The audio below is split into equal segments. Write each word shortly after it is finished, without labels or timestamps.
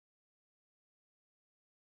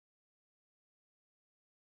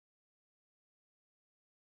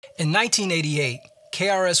In 1988,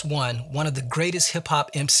 KRS-One, one of the greatest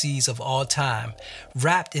hip-hop MCs of all time,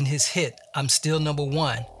 rapped in his hit, I'm Still Number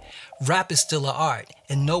One. Rap is still an art,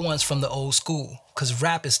 and no one's from the old school, because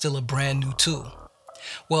rap is still a brand new tool.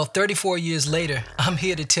 Well, 34 years later, I'm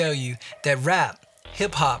here to tell you that rap,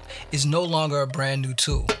 hip-hop, is no longer a brand new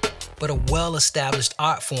tool, but a well-established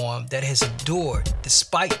art form that has endured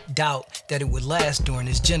despite doubt that it would last during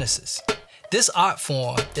its genesis. This art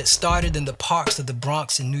form that started in the parks of the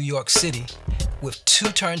Bronx in New York City with 2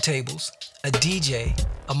 turntables, a DJ,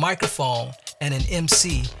 a microphone, and an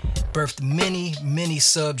MC birthed many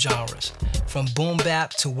subgenres, from boom bap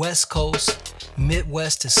to West Coast,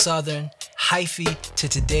 Midwest to Southern, hyphy to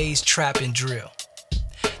today's trap and drill.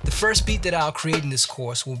 The first beat that I'll create in this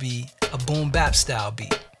course will be a boom bap style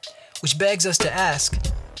beat, which begs us to ask,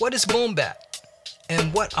 what is boom bap?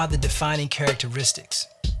 And what are the defining characteristics?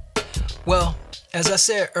 Well, as I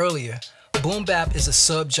said earlier, boom bap is a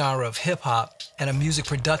subgenre of hip hop and a music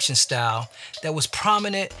production style that was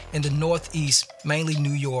prominent in the Northeast, mainly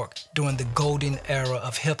New York, during the golden era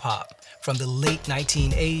of hip hop, from the late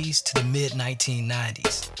 1980s to the mid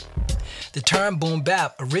 1990s. The term boom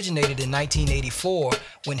bap originated in 1984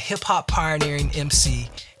 when hip hop pioneering MC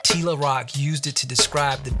Tila Rock used it to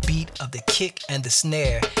describe the beat of the kick and the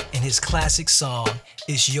snare in his classic song,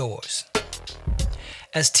 It's Yours.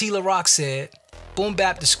 As Tila Rock said, boom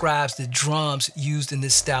bap describes the drums used in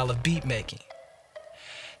this style of beat making.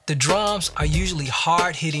 The drums are usually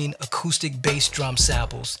hard-hitting acoustic bass drum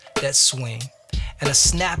samples that swing, and a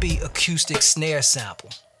snappy acoustic snare sample.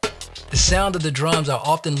 The sound of the drums are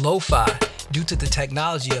often lo-fi due to the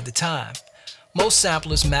technology of the time. Most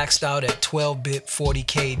samplers maxed out at 12-bit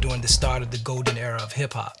 40K during the start of the golden era of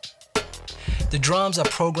hip-hop. The drums are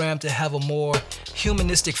programmed to have a more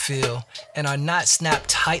humanistic feel and are not snapped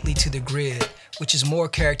tightly to the grid, which is more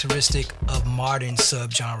characteristic of modern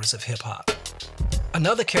subgenres of hip-hop.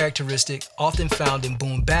 Another characteristic often found in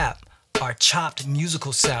boom bap are chopped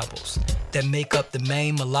musical samples that make up the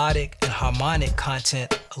main melodic and harmonic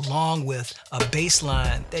content, along with a bass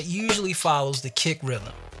line that usually follows the kick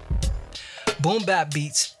rhythm. Boom bap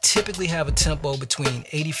beats typically have a tempo between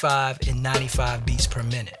 85 and 95 beats per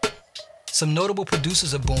minute. Some notable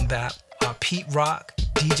producers of boom bap are Pete Rock,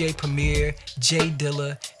 DJ Premier, Jay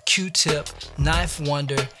Dilla, Q-Tip, Ninth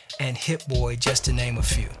Wonder, and Hit Boy, just to name a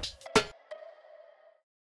few.